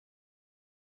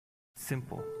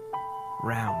simple,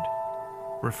 round,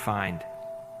 refined,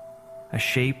 a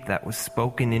shape that was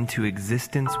spoken into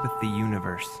existence with the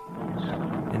universe,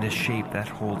 and a shape that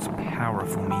holds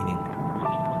powerful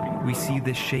meaning. We see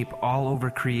this shape all over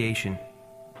creation,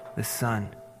 the sun,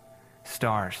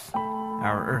 stars,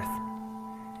 our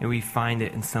earth, and we find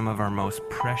it in some of our most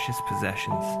precious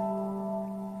possessions.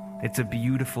 It's a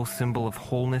beautiful symbol of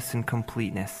wholeness and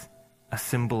completeness, a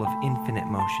symbol of infinite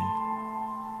motion.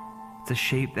 It's a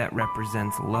shape that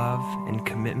represents love and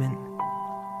commitment,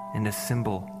 and a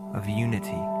symbol of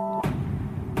unity.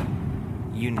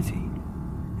 Unity,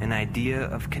 an idea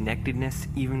of connectedness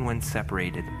even when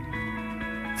separated.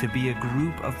 To be a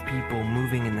group of people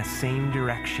moving in the same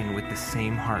direction with the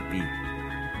same heartbeat.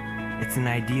 It's an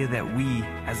idea that we,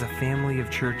 as a family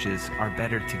of churches, are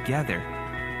better together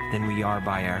than we are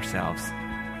by ourselves.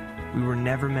 We were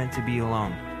never meant to be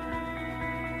alone.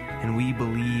 And we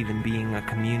believe in being a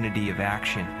community of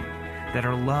action, that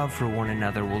our love for one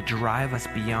another will drive us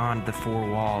beyond the four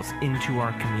walls into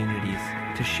our communities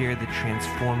to share the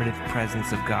transformative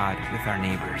presence of God with our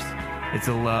neighbors. It's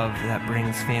a love that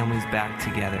brings families back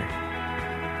together.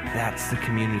 That's the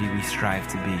community we strive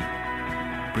to be,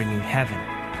 bringing heaven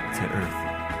to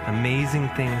earth. Amazing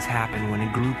things happen when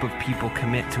a group of people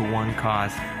commit to one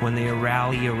cause. When they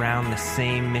rally around the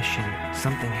same mission,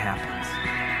 something happens.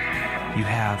 You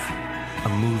have a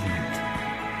movement,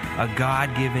 a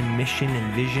God-given mission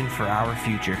and vision for our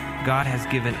future. God has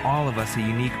given all of us a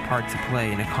unique part to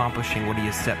play in accomplishing what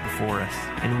He has set before us.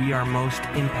 And we are most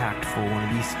impactful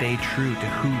when we stay true to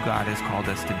who God has called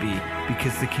us to be,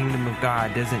 because the kingdom of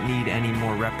God doesn't need any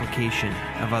more replication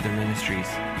of other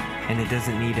ministries, and it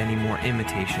doesn't need any more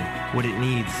imitation. What it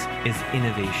needs is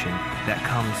innovation that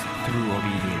comes through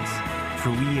obedience. For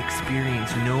we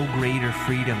experience no greater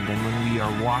freedom than when we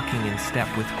are walking in step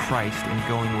with Christ and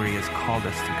going where He has called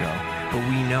us to go. But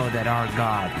we know that our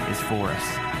God is for us.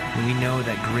 And we know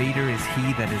that greater is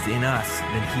He that is in us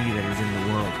than he that is in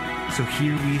the world. So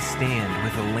here we stand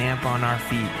with a lamp on our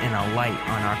feet and a light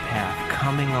on our path,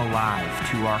 coming alive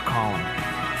to our calling.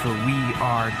 For we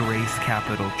are Grace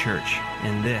Capital Church,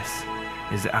 and this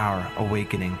is our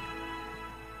awakening.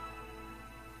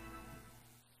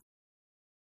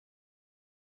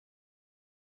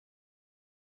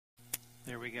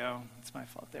 There we go. It's my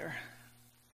fault there.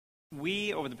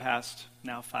 We, over the past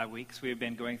now 5 weeks, we have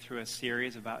been going through a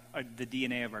series about the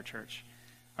DNA of our church,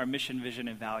 our mission, vision,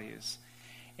 and values.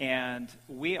 And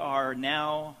we are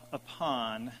now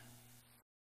upon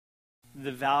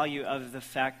the value of the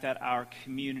fact that our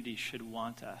community should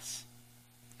want us.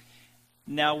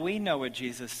 Now, we know what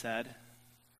Jesus said,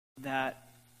 that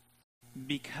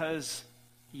because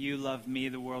you love me,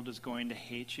 the world is going to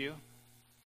hate you.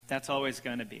 That's always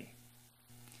going to be.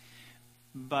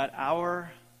 But our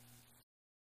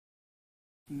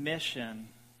mission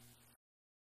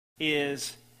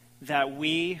is that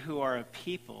we who are a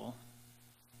people,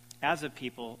 as a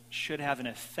people, should have an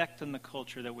effect on the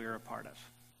culture that we're a part of.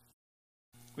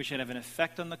 We should have an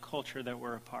effect on the culture that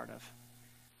we're a part of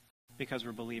because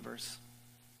we're believers.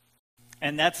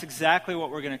 And that's exactly what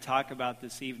we're going to talk about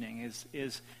this evening,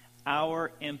 is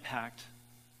our impact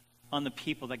on the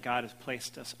people that God has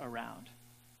placed us around.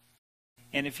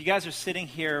 And if you guys are sitting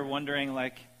here wondering,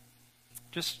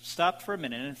 just stop for a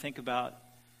minute and think about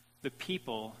the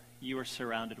people you are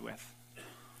surrounded with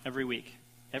every week,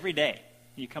 every day.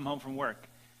 You come home from work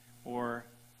or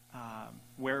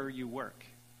where you work.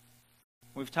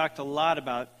 We've talked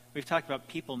about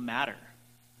people matter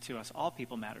to us. All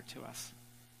people matter to us.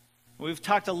 We've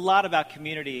talked a lot about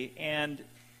community, and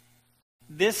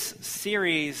this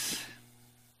series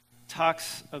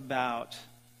talks about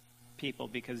people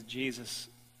because Jesus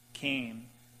came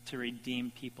to redeem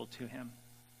people to Him.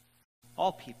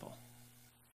 All people.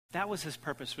 That was His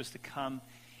purpose, was to come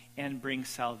and bring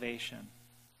salvation.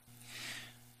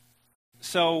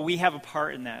 So we have a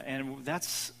part in that, and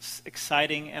that's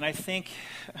exciting. And I think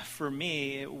for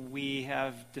me, we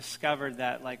have discovered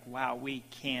that, wow, we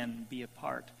can be a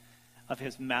part of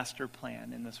His master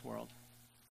plan in this world.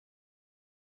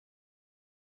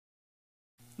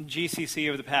 GCC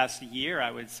over the past year, I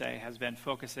would say, has been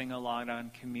focusing a lot on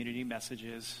community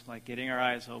messages, like getting our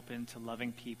eyes open to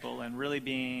loving people and really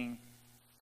being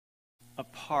a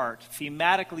part,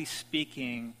 thematically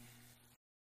speaking,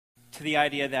 to the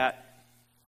idea that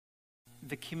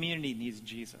the community needs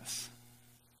Jesus.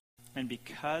 And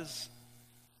because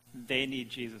they need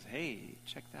Jesus, hey,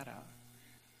 check that out.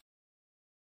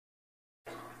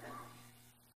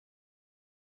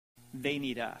 They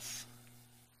need us.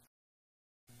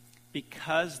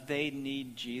 Because they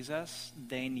need Jesus,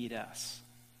 they need us.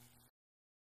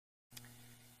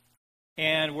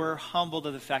 And we're humbled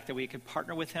to the fact that we can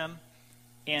partner with him.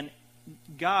 And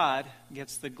God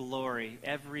gets the glory,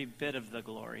 every bit of the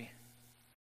glory.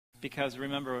 Because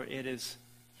remember, it is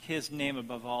his name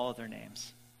above all other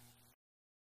names.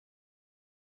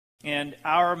 And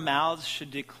our mouths should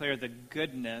declare the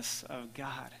goodness of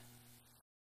God.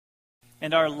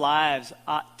 And our lives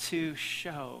ought to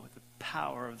show the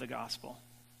power of the gospel.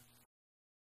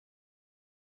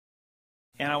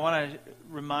 And I want to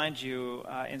remind you,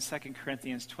 in 2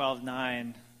 Corinthians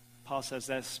 12:9, Paul says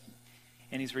this,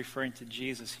 and he's referring to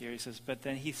Jesus here. He says, "But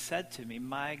then he said to me,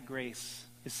 my grace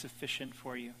is sufficient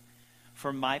for you,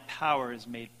 for my power is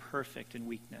made perfect in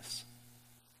weakness.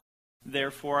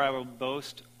 Therefore I will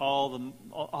boast all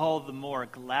the more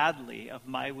gladly of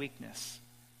my weakness,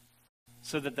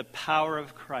 so that the power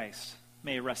of Christ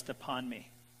may rest upon me."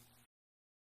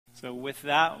 So with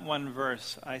that one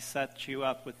verse, I set you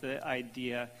up with the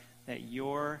idea that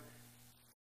your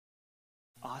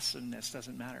awesomeness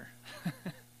doesn't matter.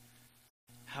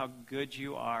 How good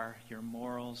you are, your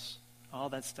morals, all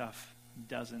that stuff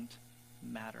doesn't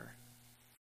matter.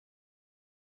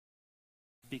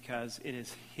 Because it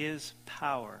is his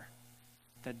power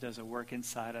that does a work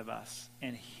inside of us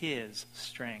and his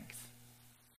strength.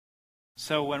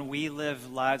 So when we live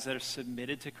lives that are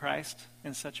submitted to Christ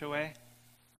in such a way,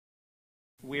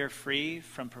 we are free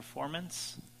from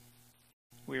performance.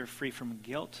 We are free from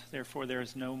guilt. Therefore, there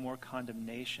is no more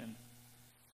condemnation.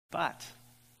 But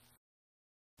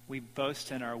we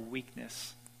boast in our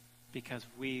weakness because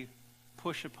we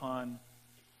push upon,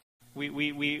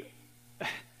 we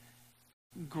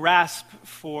grasp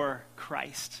for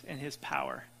Christ and his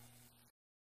power.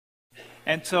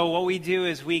 And so what we do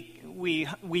is we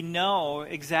know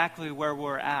exactly where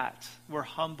we're at. We're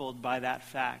humbled by that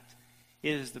fact.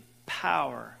 It is the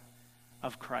power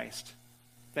of Christ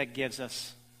that gives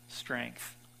us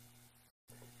strength.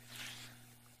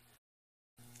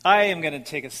 I am going to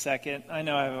take a second. I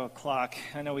know I have a clock.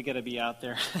 I know we got to be out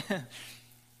there.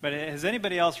 But has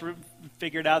anybody else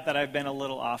figured out that I've been a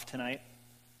little off tonight?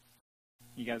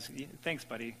 You guys, thanks,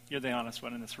 buddy. You're the honest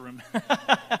one in this room.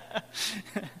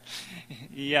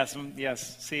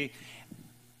 Yes. See,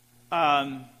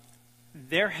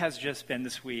 there has just been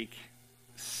this week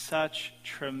such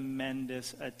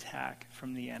tremendous attack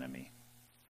from the enemy.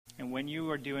 And when you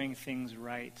are doing things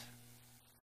right,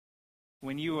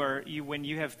 when you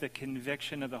have the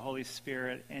conviction of the Holy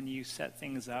Spirit and you set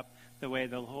things up the way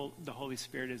the Holy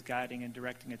Spirit is guiding and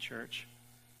directing a church,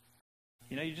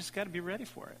 you just got to be ready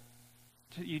for it.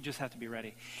 You just have to be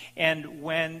ready. And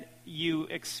when you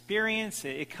experience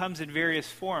it, it comes in various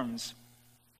forms.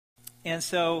 And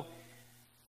so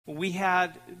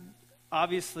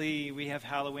obviously we have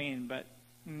Halloween, but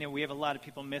we have a lot of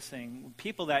people missing.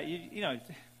 People that,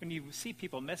 when you see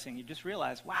people missing, you just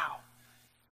realize, wow,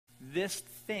 this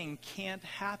thing can't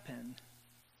happen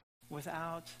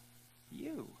without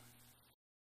you.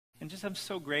 And I'm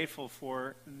so grateful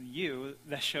for you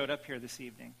that showed up here this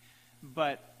evening.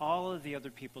 But all of the other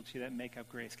people, too, that make up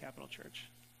Grace Capital Church.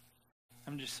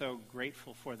 I'm just so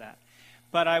grateful for that.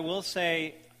 But I will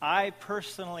say, I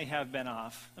personally have been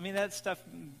off. I mean, that stuff,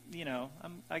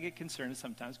 I get concerned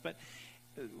sometimes. But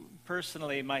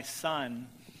personally, my son,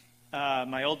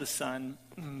 my oldest son,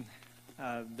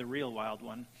 the real wild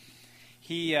one,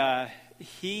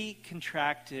 he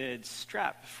contracted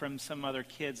strep from some other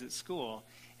kids at school.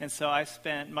 And so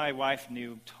my wife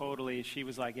knew totally. She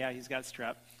was like, yeah, he's got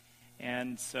strep.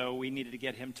 And so we needed to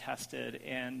get him tested,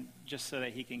 and just so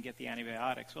that he can get the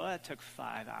antibiotics. Well, that took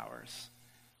 5 hours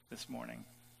this morning.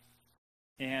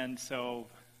 And so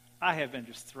I have been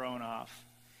just thrown off.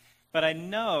 But I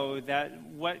know that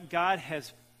what God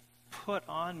has put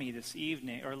on me this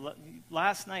evening, or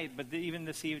last night, but even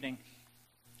this evening,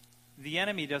 the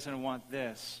enemy doesn't want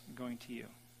this going to you.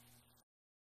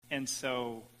 And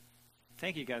so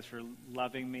thank you guys for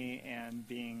loving me and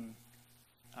being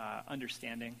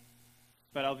understanding.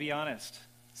 But I'll be honest,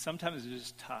 sometimes it's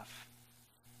just tough.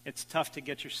 It's tough to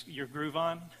get your groove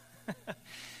on.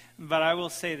 But I will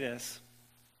say this.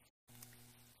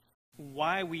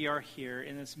 Why we are here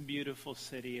in this beautiful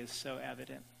city is so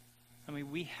evident. I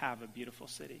mean, we have a beautiful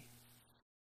city.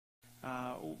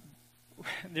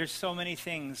 There's so many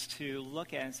things to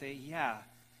look at and say, yeah,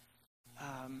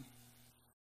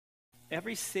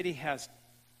 every city has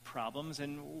problems,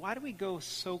 and why do we go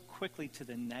so quickly to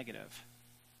the negative?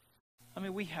 I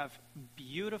mean, we have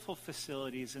beautiful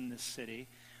facilities in this city.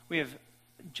 We have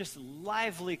just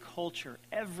lively culture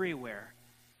everywhere.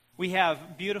 We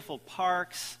have beautiful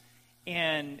parks,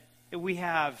 and we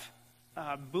have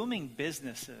booming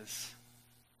businesses.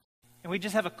 And we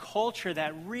just have a culture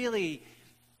that really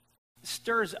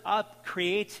stirs up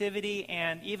creativity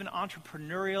and even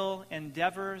entrepreneurial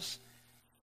endeavors.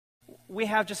 We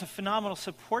have just a phenomenal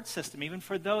support system, even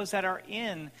for those that are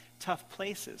in tough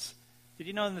places. Did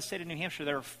you know in the state of New Hampshire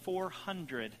there are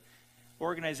 400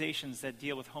 organizations that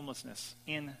deal with homelessness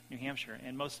in New Hampshire,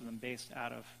 and most of them based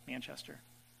out of Manchester?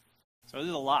 So there's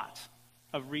a lot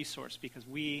of resource because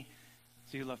we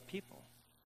do love people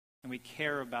and we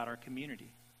care about our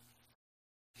community.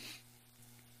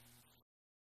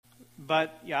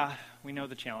 But yeah, we know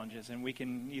the challenges and we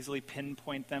can easily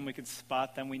pinpoint them. We can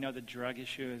spot them. We know the drug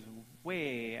issue is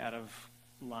way out of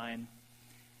line.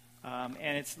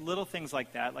 And it's little things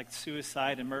like that, like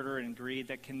suicide and murder and greed,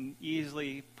 that can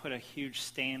easily put a huge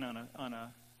stain on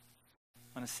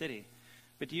a city.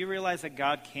 But do you realize that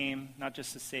God came not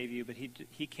just to save you, but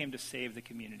he came to save the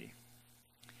community.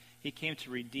 He came to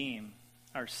redeem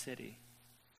our city.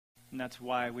 And that's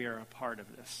why we are a part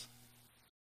of this.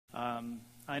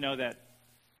 I know that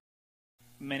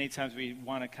many times we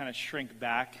want to kind of shrink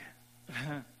back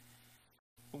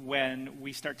when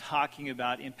we start talking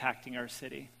about impacting our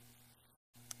city.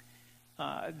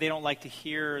 They don't like to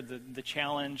hear the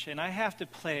challenge, and I have to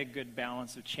play a good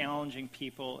balance of challenging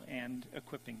people and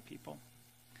equipping people.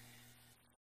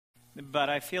 But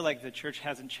I feel like the church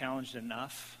hasn't challenged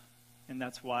enough, and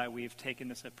that's why we've taken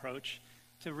this approach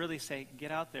to really say,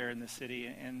 get out there in the city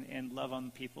and love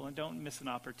on people, and don't miss an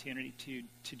opportunity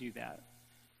to do that.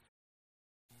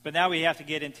 But now we have to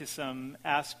get into some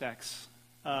aspects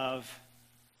of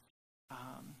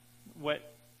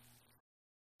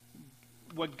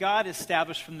what God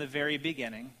established from the very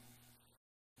beginning,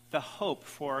 the hope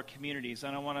for our communities.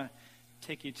 And I want to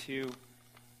take you to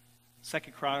 2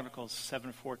 Chronicles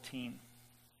 7:14.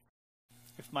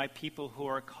 If my people who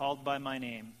are called by my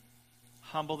name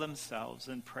humble themselves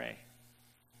and pray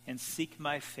and seek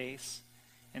my face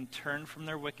and turn from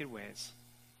their wicked ways,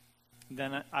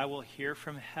 then I will hear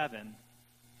from heaven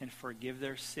and forgive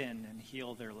their sin and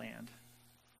heal their land.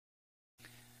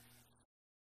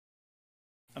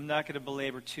 I'm not going to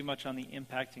belabor too much on the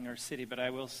impacting our city, but I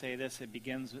will say this: it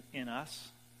begins in us.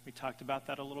 We talked about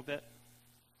that a little bit.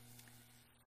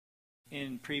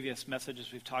 In previous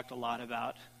messages, we've talked a lot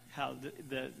about how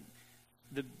the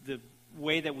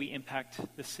way that we impact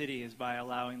the city is by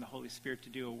allowing the Holy Spirit to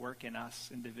do a work in us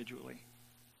individually.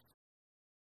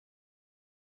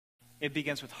 It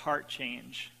begins with heart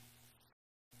change.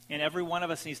 And every one of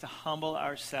us needs to humble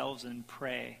ourselves and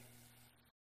pray.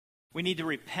 We need to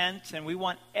repent, and we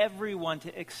want everyone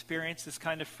to experience this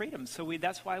kind of freedom. So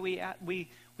that's why we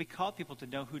call people to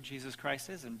know who Jesus Christ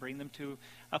is and bring them to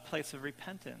a place of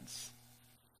repentance.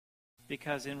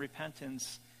 Because in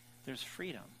repentance, there's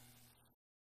freedom.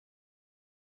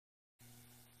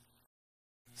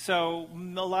 So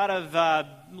a lot of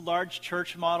large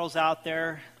church models out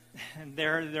there, and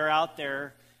they're out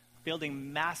there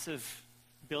building massive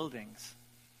buildings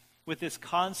with this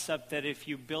concept that if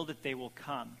you build it, they will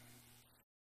come.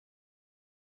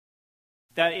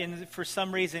 That for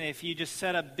some reason, if you just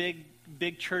set up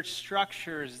big church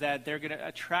structures, that they're going to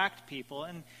attract people.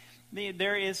 And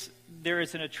there is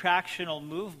an attractional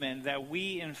movement that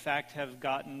we, in fact, have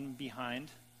gotten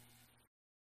behind.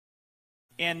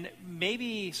 And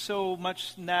maybe so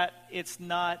much that it's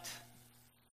not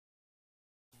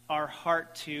our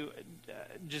heart to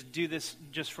just do this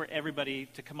just for everybody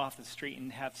to come off the street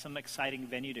and have some exciting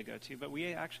venue to go to. But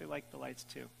we actually like the lights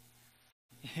too.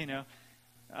 You know?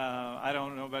 I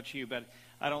don't know about you, but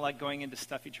I don't like going into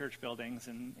stuffy church buildings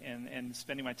and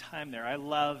spending my time there. I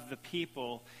love the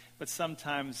people, but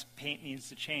sometimes paint needs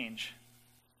to change.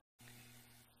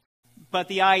 But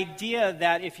the idea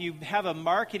that if you have a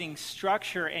marketing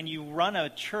structure and you run a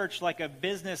church like a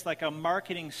business, like a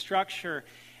marketing structure,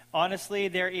 honestly,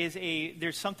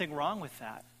 there's something wrong with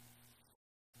that.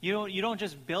 You don't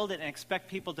just build it and expect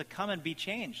people to come and be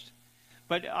changed.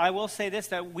 But I will say this,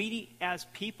 that we as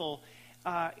people,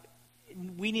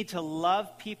 we need to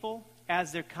love people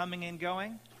as they're coming and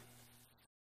going.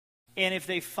 And if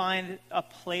they find a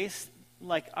place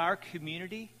like our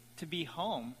community to be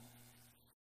home,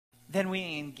 then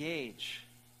we engage.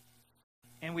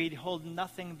 And we hold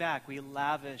nothing back. We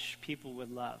lavish people with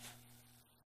love.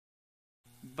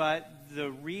 But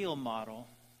the real model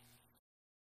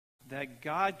that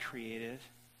God created,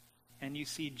 and you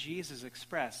see Jesus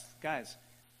expressed, guys,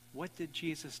 what did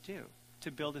Jesus do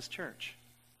to build his church?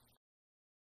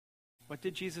 What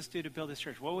did Jesus do to build his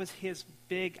church? What was his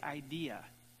big idea?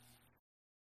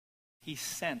 He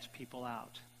sent people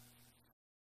out.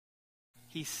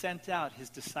 He sent out his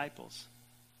disciples.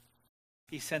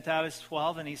 He sent out his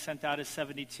 12 and he sent out his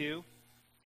 72.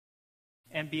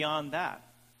 And beyond that.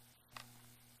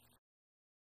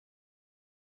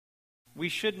 We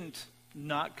shouldn't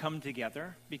not come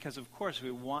together because, of course,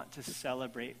 we want to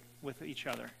celebrate with each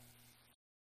other.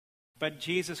 But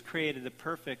Jesus created the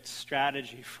perfect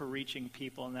strategy for reaching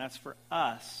people, and that's for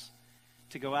us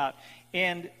to go out.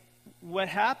 And what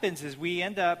happens is we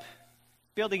end up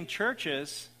building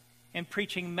churches and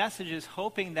preaching messages,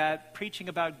 hoping that preaching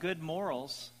about good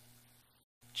morals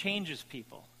changes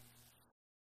people.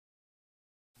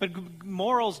 But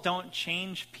morals don't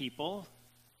change people,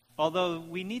 although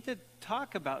we need to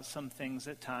talk about some things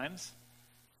at times,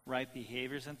 right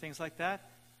behaviors and things like that.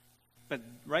 But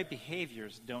right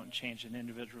behaviors don't change an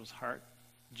individual's heart.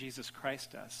 Jesus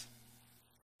Christ does.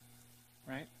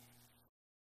 Right?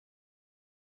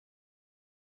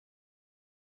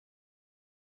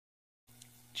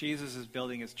 Jesus is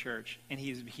building his church, and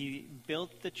he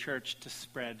built the church to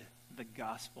spread the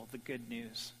gospel, the good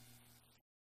news.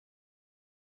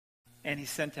 And he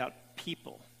sent out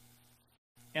people.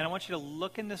 And I want you to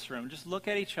look in this room, just look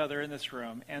at each other in this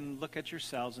room, and look at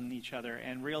yourselves and each other,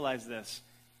 and realize this,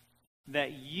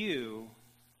 that you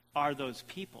are those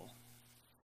people.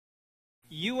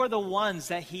 You are the ones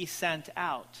that he sent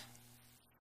out.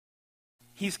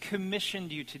 He's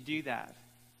commissioned you to do that.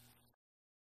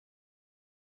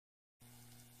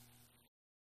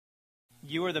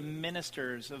 You are the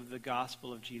ministers of the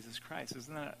gospel of Jesus Christ.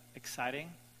 Isn't that exciting?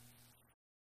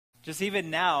 Just even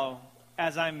now,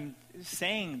 as I'm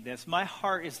saying this, my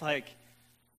heart is like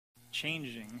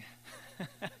changing.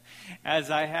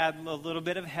 As I had a little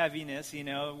bit of heaviness,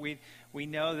 we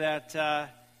know that I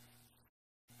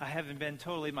haven't been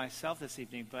totally myself this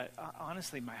evening, but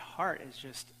honestly, my heart is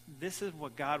just, this is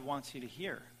what God wants you to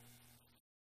hear.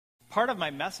 Part of my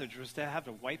message was to have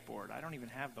the whiteboard. I don't even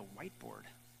have the whiteboard.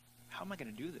 How am I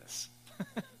going to do this?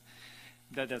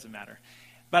 That doesn't matter.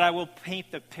 But I will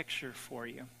paint the picture for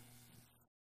you.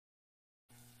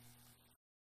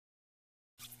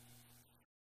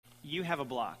 You have a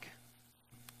block.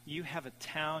 You have a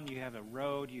town, you have a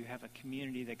road, you have a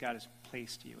community that God has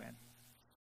placed you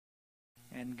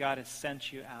in. And God has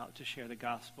sent you out to share the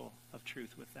gospel of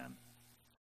truth with them.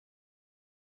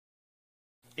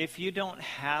 If you don't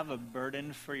have a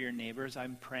burden for your neighbors,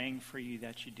 I'm praying for you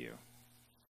that you do.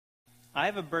 I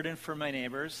have a burden for my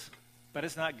neighbors, but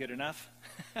it's not good enough.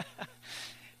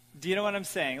 Do you know what I'm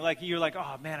saying? Like, you're like,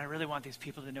 oh man, I really want these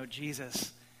people to know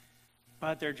Jesus.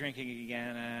 But they're drinking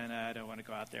again, and I don't want to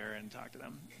go out there and talk to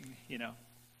them.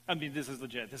 I mean, this is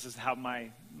legit. This is how my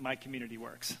community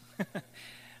works.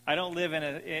 I don't live in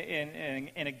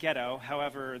a ghetto.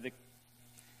 However, the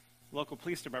local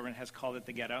police department has called it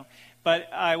the ghetto. But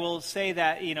I will say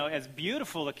that, as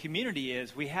beautiful a community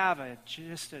is, we have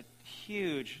just a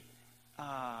huge,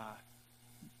 a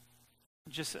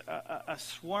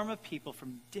swarm of people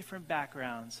from different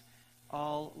backgrounds,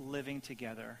 all living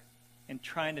together and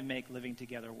trying to make living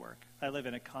together work. I live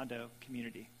in a condo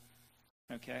community,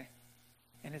 okay?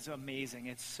 And it's amazing.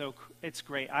 It's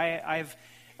great. I've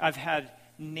had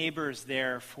neighbors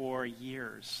there for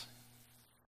years.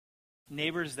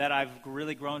 Neighbors that I've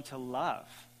really grown to love.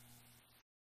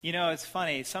 It's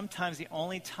funny. Sometimes the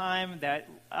only time that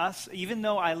even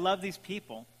though I love these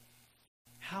people,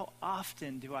 how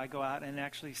often do I go out and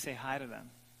actually say hi to them?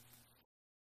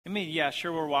 I mean, yeah,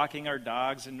 sure, we're walking our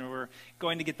dogs and we're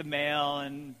going to get the mail,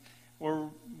 and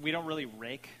we don't really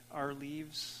rake our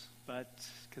leaves, but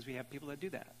because we have people that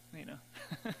do that,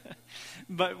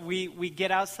 But we get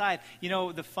outside.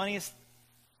 The funniest,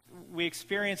 we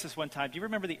experienced this one time. Do you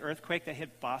remember the earthquake that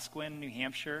hit Boscawen, New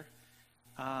Hampshire?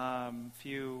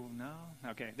 No?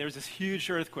 Okay. There was this huge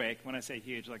earthquake. When I say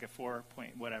huge, like a 4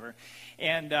 point whatever.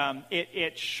 And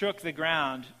it shook the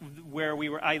ground where we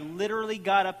were. I literally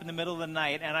got up in the middle of the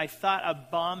night, and I thought a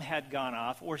bomb had gone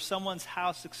off or someone's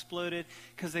house exploded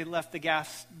because they left the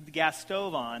gas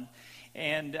stove on.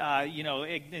 And,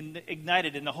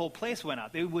 ignited, and the whole place went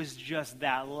up. It was just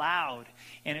that loud,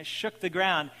 and it shook the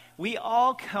ground. We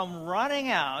all come running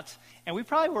out, and we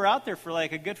probably were out there for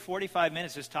like a good 45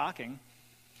 minutes just talking.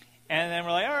 And then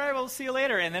we're like, all right, we'll see you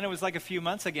later. And then it was like a few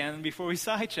months again before we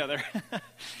saw each other.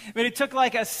 But it took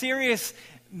like a serious,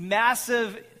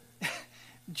 massive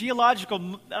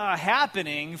geological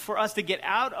happening for us to get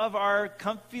out of our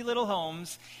comfy little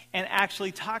homes and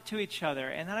actually talk to each other.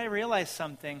 And then I realized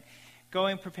something.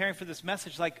 Preparing for this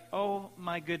message, like, oh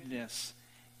my goodness.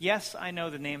 Yes, I know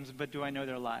the names, but do I know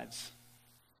their lives?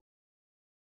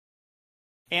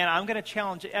 And I'm going to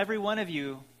challenge every one of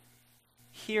you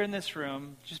here in this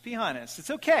room, just be honest. It's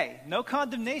okay. No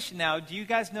condemnation now. Do you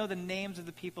guys know the names of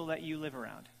the people that you live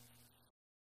around?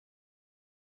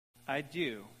 I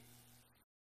do.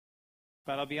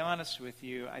 But I'll be honest with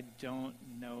you, I don't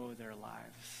know their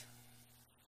lives.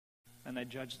 And I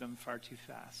judge them far too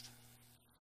fast.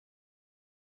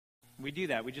 We do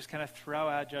that. We just kind of throw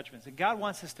out judgments. And God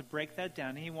wants us to break that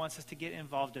down, and he wants us to get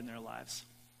involved in their lives.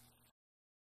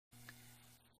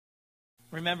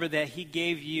 Remember that he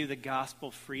gave you the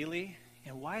gospel freely.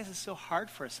 And why is it so hard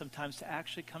for us sometimes to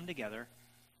actually come together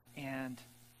and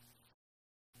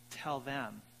tell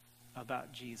them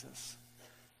about Jesus?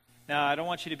 Now, I don't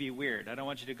want you to be weird. I don't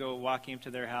want you to go walking up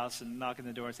to their house and knock on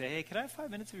the door and say, hey, can I have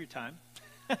 5 minutes of your time?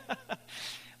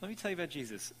 Let me tell you about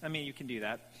Jesus. I mean, you can do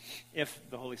that if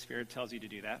the Holy Spirit tells you to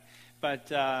do that. But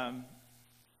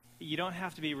you don't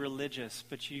have to be religious,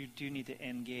 but you do need to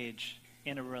engage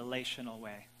in a relational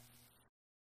way.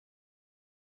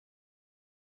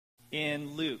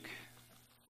 In Luke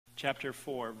chapter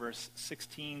 4, verse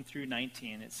 16 through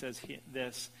 19, it says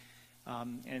this,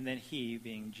 and then he,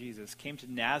 being Jesus, came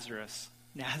to Nazareth,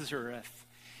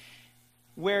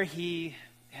 where he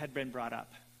had been brought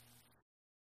up.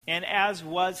 And as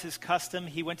was his custom,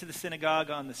 he went to the synagogue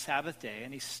on the Sabbath day,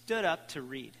 and he stood up to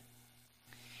read.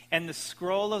 And the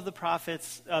scroll of the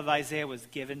prophets of Isaiah was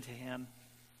given to him.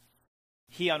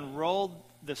 He unrolled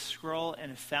the scroll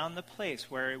and found the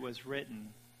place where it was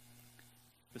written,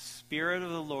 "The Spirit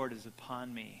of the Lord is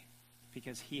upon me,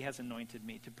 because he has anointed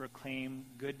me to proclaim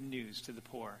good news to the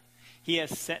poor. He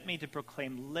has sent me to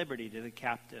proclaim liberty to the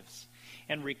captives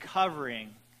and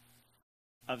recovering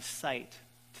of sight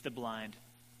to the blind,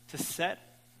 to set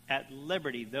at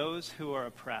liberty those who are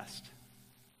oppressed,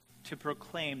 to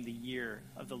proclaim the year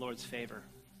of the Lord's favor."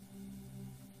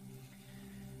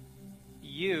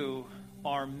 You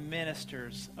are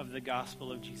ministers of the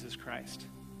gospel of Jesus Christ.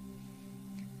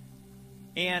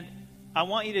 And I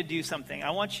want you to do something.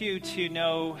 I want you to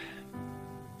know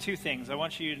two things. I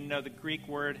want you to know the Greek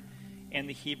word and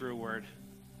the Hebrew word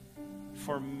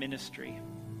for ministry.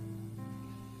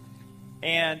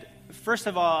 And first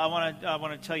of all, I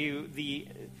want to tell you the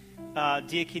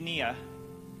diakonia.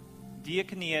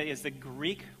 Diakonia is the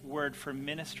Greek word for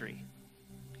ministry.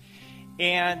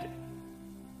 And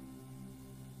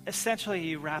essentially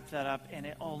you wrap that up and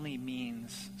it only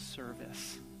means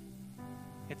service.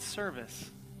 It's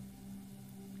service.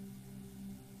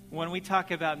 When we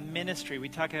talk about ministry, we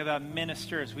talk about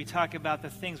ministers, we talk about the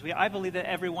things. I believe that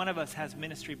every one of us has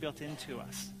ministry built into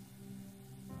us.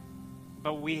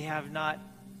 But we have not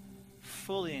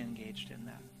fully engaged in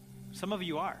that. Some of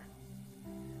you are.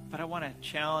 But I want to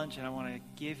challenge and I want to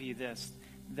give you this,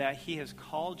 that he has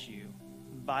called you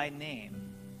by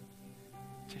name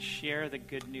to share the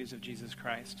good news of Jesus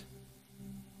Christ.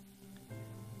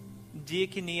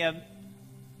 Diakonia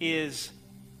is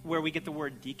where we get the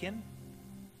word deacon.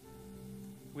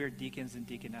 We are deacons and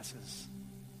deaconesses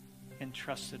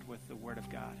entrusted with the word of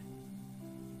God.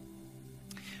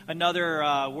 Another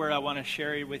word I want to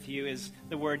share with you is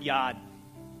the word yad.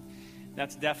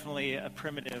 That's definitely a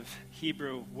primitive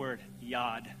Hebrew word,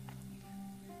 yad.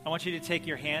 I want you to take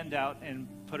your hand out and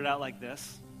put it out like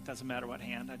this. Doesn't matter what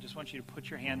hand. I just want you to put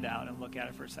your hand out and look at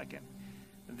it for a second.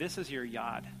 This is your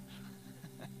yad.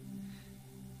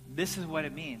 This is what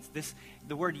it means.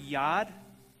 The word yad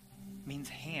means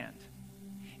hand.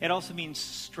 It also means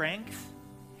strength.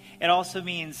 It also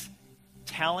means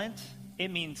talent. It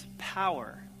means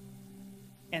power.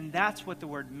 And that's what the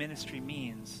word ministry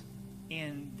means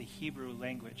in the Hebrew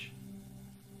language.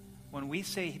 When we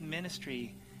say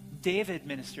ministry, David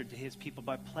ministered to his people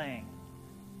by playing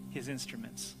his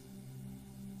instruments.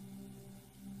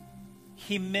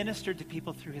 He ministered to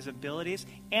people through his abilities,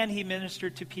 and he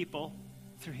ministered to people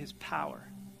through his power.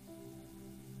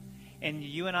 And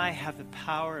you and I have the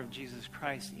power of Jesus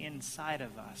Christ inside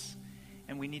of us,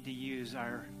 and we need to use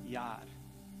our yad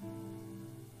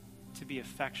to be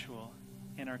effectual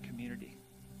in our community.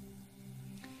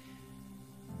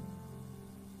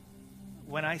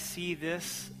 When I see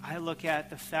this, I look at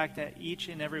the fact that each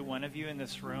and every one of you in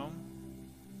this room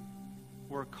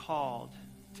were called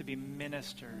to be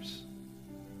ministers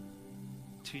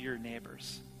to your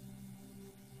neighbors.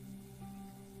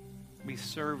 We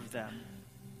serve them.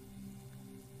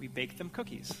 We bake them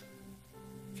cookies.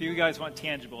 If you guys want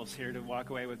tangibles here to walk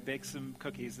away with, bake some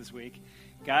cookies this week.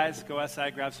 Guys, go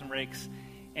outside, grab some rakes,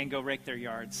 and go rake their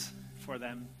yards for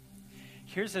them.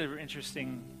 Here's an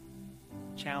interesting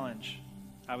challenge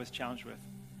I was challenged with.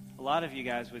 A lot of you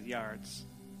guys with yards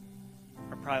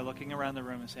are probably looking around the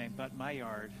room and saying, but my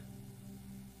yard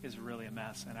is really a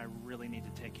mess, and I really need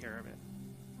to take care of it.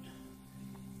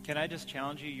 Can I just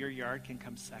challenge you? Your yard can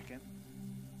come second.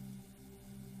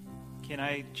 Can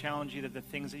I challenge you that the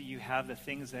things that you have, the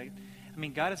things that,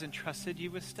 God has entrusted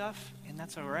you with stuff, and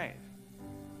that's all right.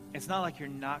 It's not like you're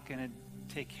not going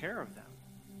to take care of them.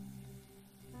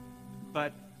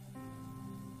 But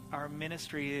our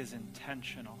ministry is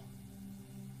intentional.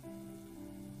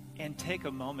 and take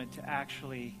a moment to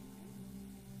actually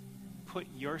put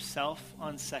yourself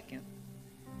on second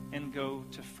and go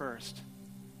to first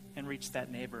and reach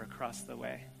that neighbor across the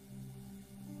way.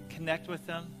 Connect with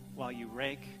them while you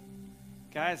rake.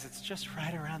 Guys, it's just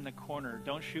right around the corner.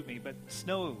 Don't shoot me, but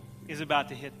snow is about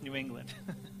to hit New England.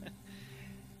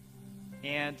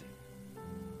 And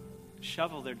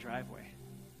shovel their driveway.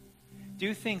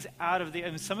 Do things out of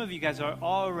the... some of you guys are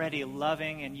already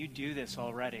loving, and you do this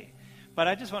already. But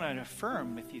I just want to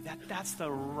affirm with you that that's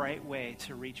the right way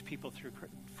to reach people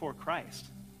for Christ,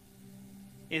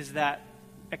 is that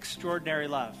extraordinary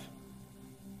love.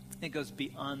 It goes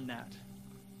beyond that.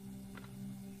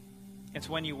 It's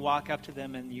when you walk up to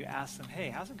them and you ask them, hey,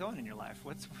 how's it going in your life?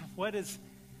 What is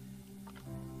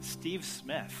Steve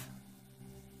Smith?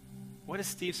 What does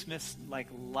Steve Smith's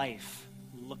life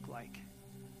look like?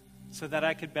 So that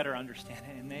I could better understand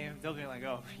it. And they'll be like,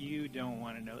 oh, you don't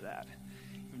want to know that.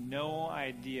 You have no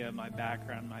idea my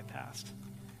background, my past.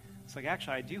 It's like,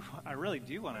 actually, I really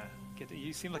do want to get to,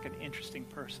 you seem like an interesting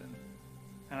person.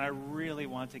 And I really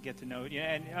want to get to know you.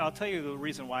 And I'll tell you the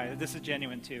reason why. This is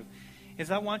genuine too. Is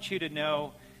I want you to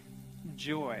know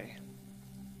joy.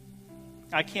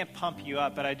 I can't pump you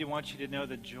up, but I do want you to know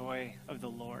the joy of the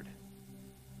Lord.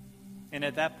 And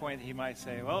at that point, he might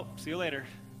say, well, see you later.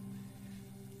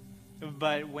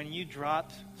 But when you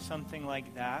drop something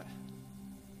like that,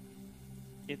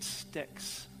 it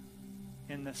sticks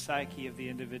in the psyche of the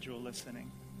individual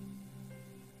listening.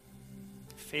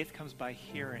 Faith comes by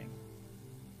hearing.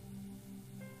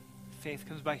 Faith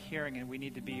comes by hearing, and we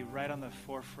need to be right on the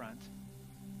forefront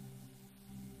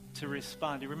to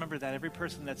respond. You remember that every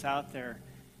person that's out there,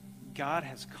 God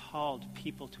has called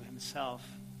people to himself.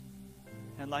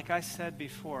 And like I said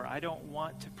before, I don't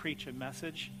want to preach a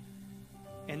message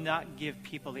and not give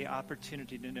people the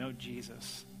opportunity to know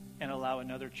Jesus and allow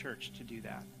another church to do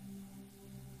that.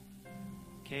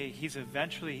 Okay, he's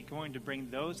eventually going to bring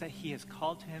those that he has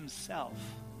called to himself.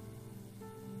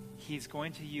 He's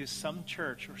going to use some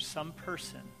church or some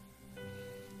person.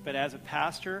 But as a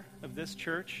pastor of this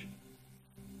church,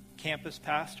 campus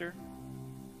pastor,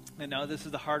 and now this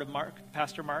is the heart of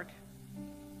Pastor Mark,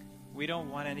 we don't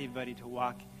want anybody to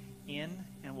walk in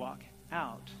and walk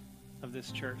out of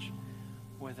this church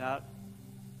without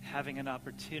having an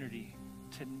opportunity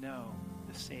to know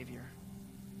the Savior.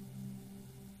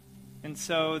 And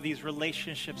so these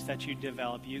relationships that you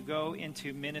develop, you go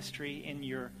into ministry in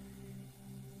your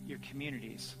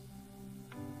communities.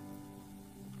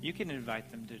 You can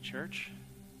invite them to church,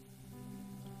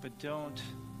 but don't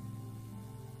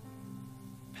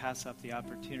pass up the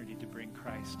opportunity to bring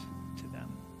Christ to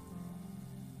them.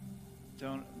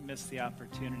 Don't miss the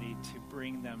opportunity to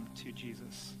bring them to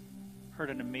Jesus. Heard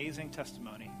an amazing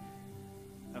testimony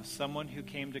of someone who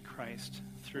came to Christ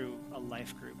through a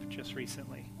life group just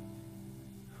recently,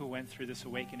 who went through this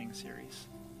awakening series.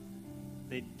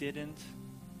 They didn't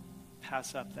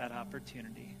pass up that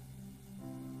opportunity.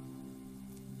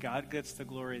 God gets the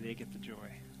glory, they get the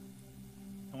joy.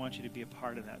 I want you to be a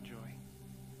part of that joy.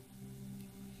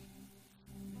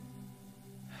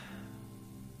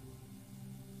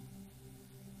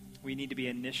 We need to be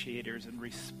initiators and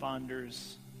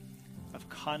responders of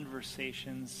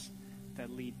conversations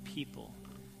that lead people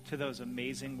to those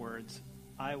amazing words,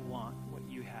 I want what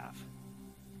you have.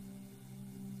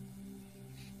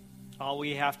 All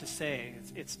we have to say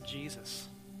is, it's Jesus.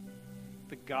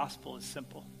 The gospel is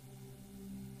simple.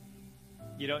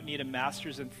 You don't need a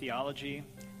master's in theology.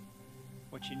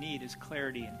 What you need is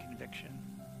clarity and conviction.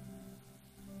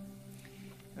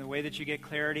 And the way that you get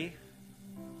clarity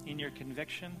in your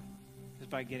conviction is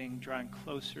by drawing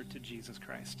closer to Jesus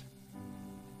Christ.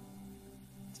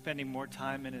 Spending more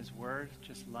time in his word,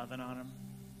 just loving on him.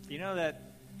 Do you know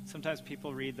that sometimes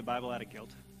people read the Bible out of guilt?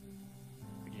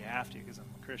 Like, you have to, because I'm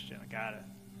a Christian, I got it.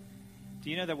 Do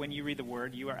you know that when you read the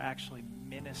word, you are actually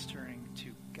ministering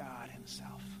to God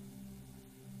himself?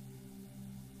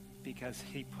 Because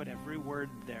he put every word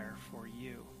there for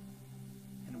you.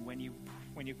 And when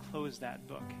you close that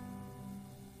book,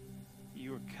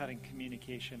 you are cutting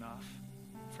communication off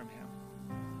from him.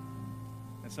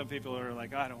 And some people are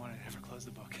like, oh, I don't want to ever close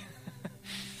the book.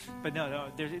 But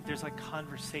no, there's like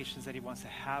conversations that he wants to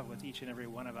have with each and every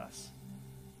one of us.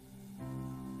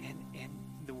 And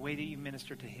the way that you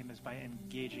minister to him is by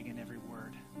engaging in every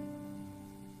word.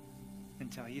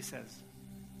 Until he says,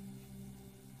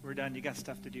 we're done, you got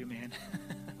stuff to do, man.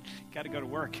 Got to go to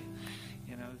work.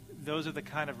 You know, those are the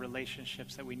kind of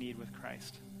relationships that we need with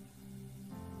Christ.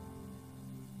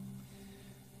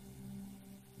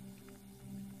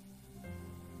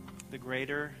 The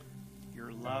greater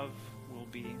your love will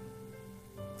be,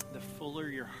 the fuller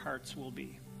your hearts will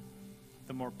be,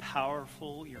 the more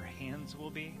powerful your hands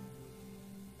will be,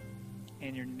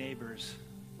 and your neighbors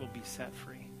will be set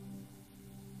free.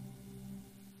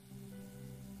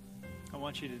 I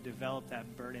want you to develop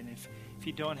that burden. If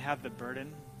you don't have the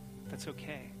burden, that's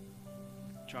okay.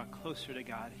 Draw closer to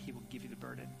God. He will give you the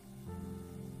burden.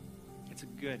 It's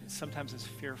good. Sometimes it's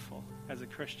fearful. As a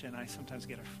Christian, I sometimes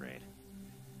get afraid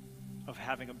of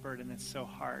having a burden that's so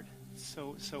hard,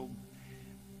 so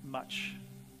much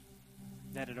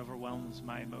that it overwhelms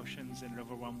my emotions and it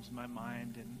overwhelms my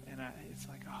mind. And it's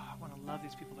like, oh, I want to love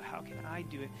these people, but how can I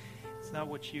do it? It's not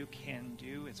what you can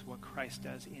do. It's what Christ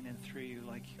does in and through you,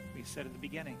 like we said at the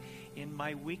beginning. In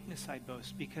my weakness I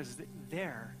boast, because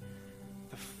there,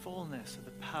 the fullness of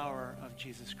the power of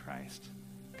Jesus Christ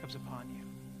comes upon you.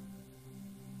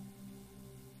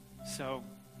 So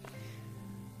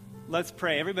let's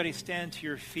pray. Everybody stand to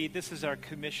your feet. This is our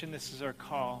commission. This is our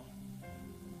call.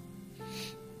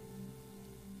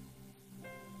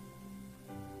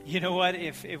 You know what?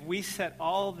 If we set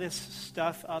all this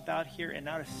stuff up out here and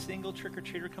not a single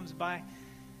trick-or-treater comes by,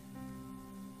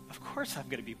 of course I'm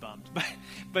going to be bummed.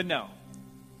 But no,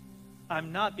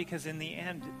 I'm not, because in the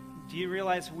end, do you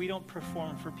realize we don't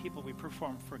perform for people, we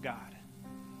perform for God.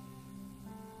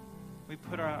 We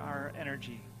put our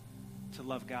energy to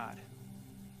love God.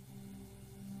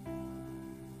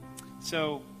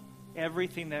 So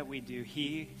everything that we do,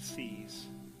 He sees.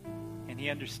 And He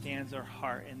understands our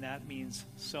heart, and that means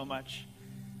so much.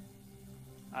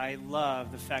 I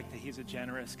love the fact that He's a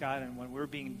generous God, and when we're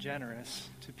being generous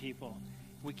to people,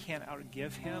 we can't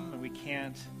outgive Him, and we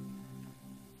can't.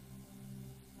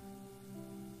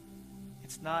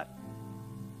 It's not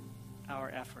our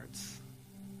efforts.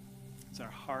 It's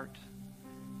our heart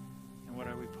and what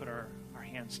we put our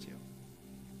hands to.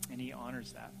 And He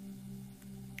honors that.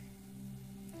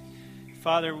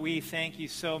 Father, we thank You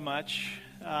so much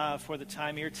for the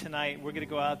time here tonight. We're going to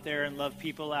go out there and love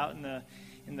people out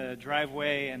in the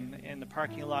driveway and in the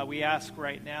parking lot. We ask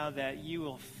right now that You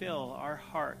will fill our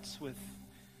hearts with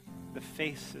the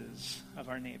faces of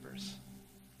our neighbors.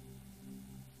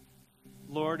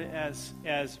 Lord, as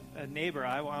a neighbor,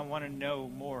 I want to know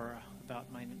more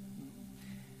about my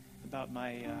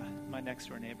next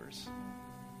door neighbors,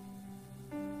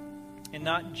 and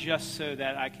not just so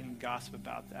that I can gossip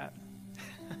about that.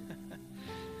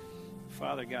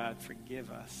 Father God,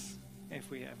 forgive us if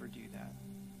we ever do that.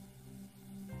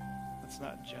 Let's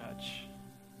not judge.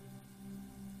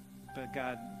 But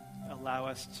God, allow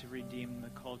us to redeem the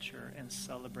culture and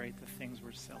celebrate the things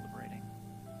we're celebrating.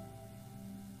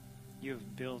 You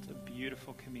have built a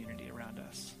beautiful community around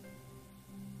us.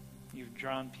 You've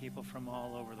drawn people from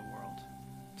all over the world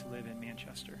to live in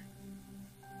Manchester.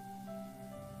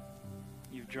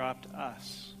 You've dropped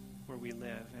us where we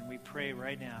live, and we pray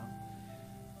right now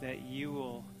that You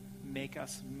will make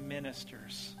us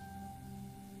ministers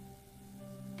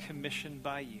commissioned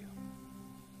by You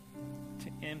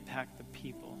to impact the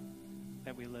people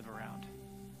that we live around.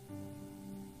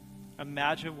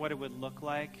 Imagine what it would look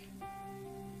like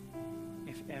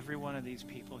if every one of these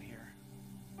people here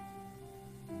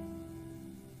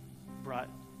brought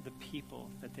the people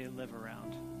that they live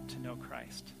around to know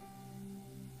Christ.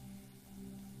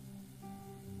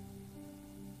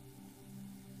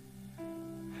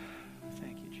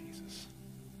 Thank You, Jesus.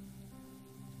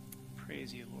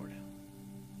 Praise You, Lord.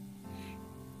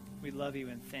 We love You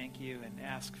and thank You and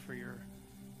ask for Your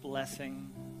blessing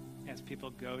as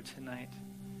people go tonight.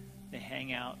 They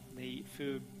hang out, they eat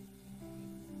food,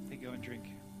 they go and drink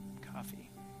coffee.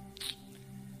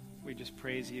 We just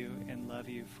praise You and love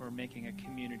You for making a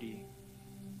community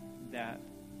that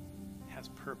has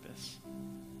purpose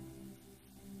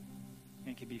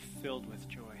and can be filled with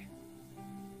joy.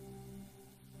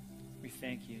 We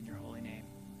thank You in Your holy name.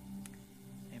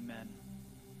 Amen.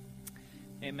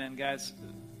 Amen, guys.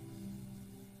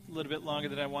 A little bit longer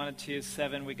than I wanted to.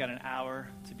 7, we got an hour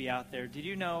to be out there. Did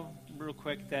you know, real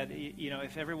quick, that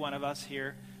if every one of us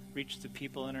here reached the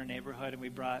people in our neighborhood and we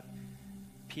brought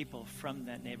people from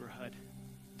that neighborhood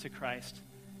to Christ,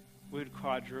 we would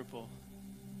quadruple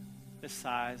the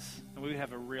size, and we would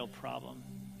have a real problem,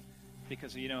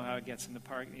 because you know how it gets in the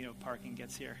park. Parking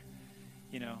gets here.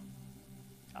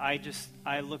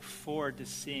 I look forward to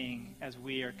seeing, as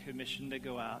we are commissioned to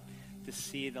go out, to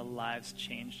see the lives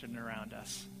changed and around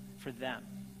us for them.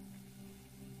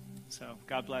 So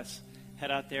God bless.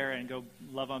 Head out there and go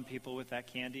love on people with that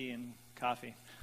candy and coffee.